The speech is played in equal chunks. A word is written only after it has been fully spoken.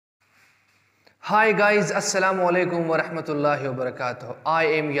Hi guys, Assalamu alaikum wa rahmatullahi wa barakatuh. I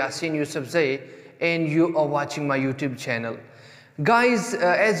am Yasin Yusufzai and you are watching my YouTube channel. Guys,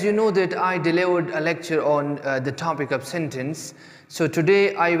 as you know that I delivered a lecture on the topic of sentence. So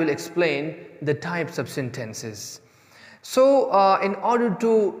today I will explain the types of sentences. So in order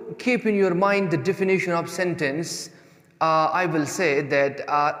to keep in your mind the definition of sentence, I will say that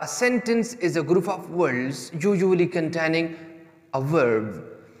a sentence is a group of words usually containing a verb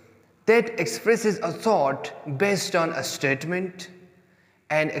that expresses a thought based on a statement,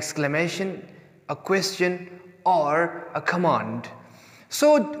 an exclamation, a question, or a command.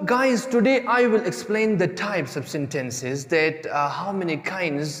 So guys, today I will explain the types of sentences, that how many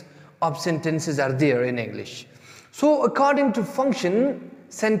kinds of sentences are there in English. So according to function,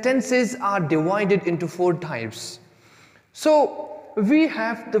 sentences are divided into 4 types. So we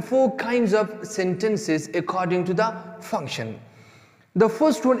have the 4 kinds of sentences according to the function. The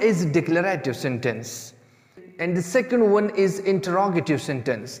first one is declarative sentence, and the second one is interrogative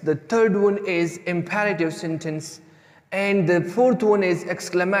sentence. The third one is imperative sentence, and the fourth one is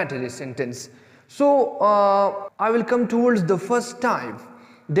exclamatory sentence. So I will come towards the first type,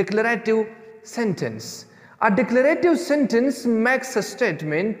 declarative sentence. A declarative sentence makes a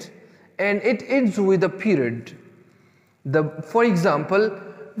statement and it ends with a period. For example,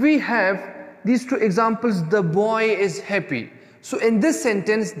 we have these 2 examples. The boy is happy. So in this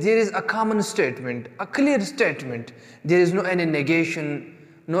sentence there is a common statement, a clear statement. There is no any negation,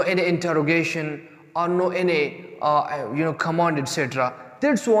 no any interrogation, or no any command, etc.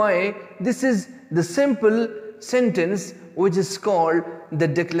 That's why this is the simple sentence which is called the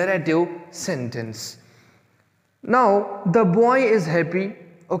declarative sentence. Now the boy is happy,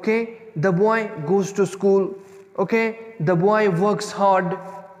 okay? The boy goes to school, okay? The boy works hard.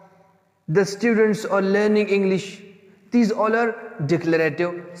 The students are learning English. These all are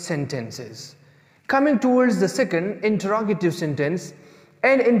declarative sentences. Coming towards the second, interrogative sentence.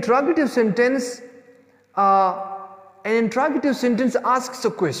 An interrogative sentence asks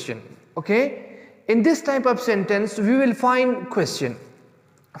a question. Okay? In this type of sentence, we will find question.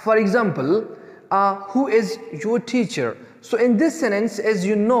 For example, who is your teacher? So in this sentence, as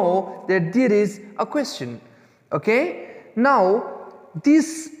you know, that there is a question. Okay? Now,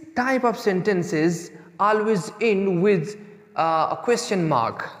 this type of sentences always end with a question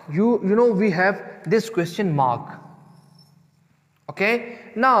mark. You know we have this question mark. Okay.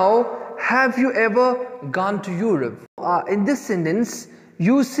 Now, have you ever gone to Europe? In this sentence,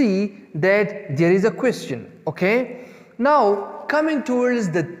 you see that there is a question. Okay. Now, coming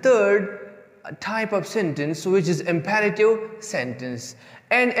towards the third type of sentence, which is imperative sentence.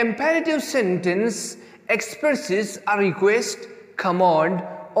 An imperative sentence expresses a request, command,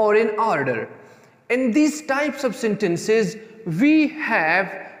 or an order. In these types of sentences, we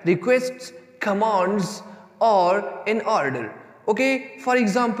have requests, commands, or an order. Okay, for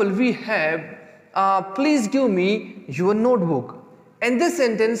example, we have please give me your notebook. In this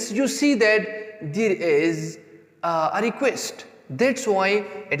sentence, you see that there is a request. That's why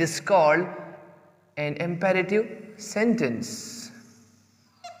it is called an imperative sentence.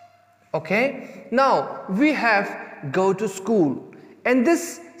 Okay, now we have go to school. In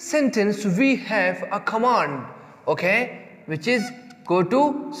this sentence we have a command, okay, which is go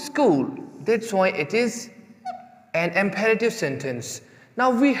to school. That's why it is an imperative sentence. Now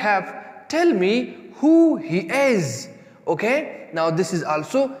we have tell me who he is. Okay, now this is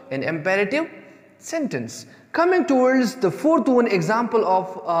also an imperative sentence. Coming towards the fourth one, example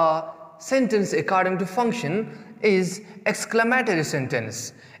of sentence according to function is exclamatory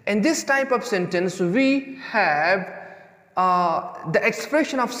sentence. In this type of sentence we have the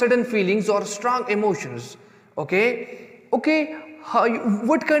expression of certain feelings or strong emotions. Okay,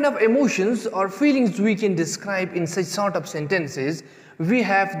 what kind of emotions or feelings we can describe in such sort of sentences? We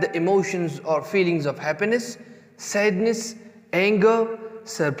have the emotions or feelings of happiness, sadness, anger,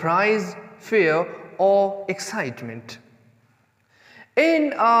 surprise, fear, or excitement.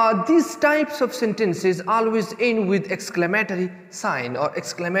 In these types of sentences always end with exclamatory sign or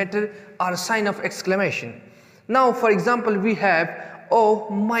exclamatory or sign of exclamation. Now, for example, we have, oh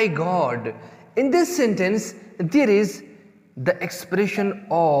my God. In this sentence, there is the expression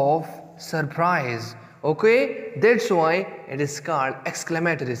of surprise. Okay, that's why it is called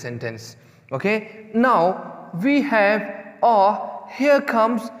exclamatory sentence. Okay, now we have, oh, here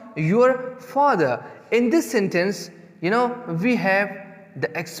comes your father. In this sentence, we have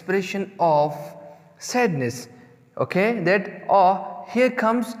the expression of sadness. Okay, that, oh, here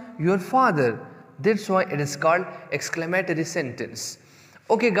comes your father. That's why it is called exclamatory sentence.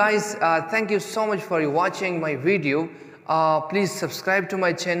 Okay guys, thank you so much for watching my video. please subscribe to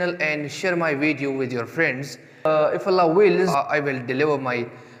my channel and share my video with your friends. If Allah wills, I will deliver my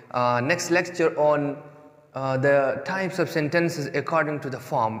next lecture on the types of sentences according to the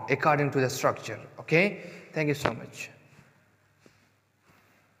form, according to the structure. Okay, thank you so much.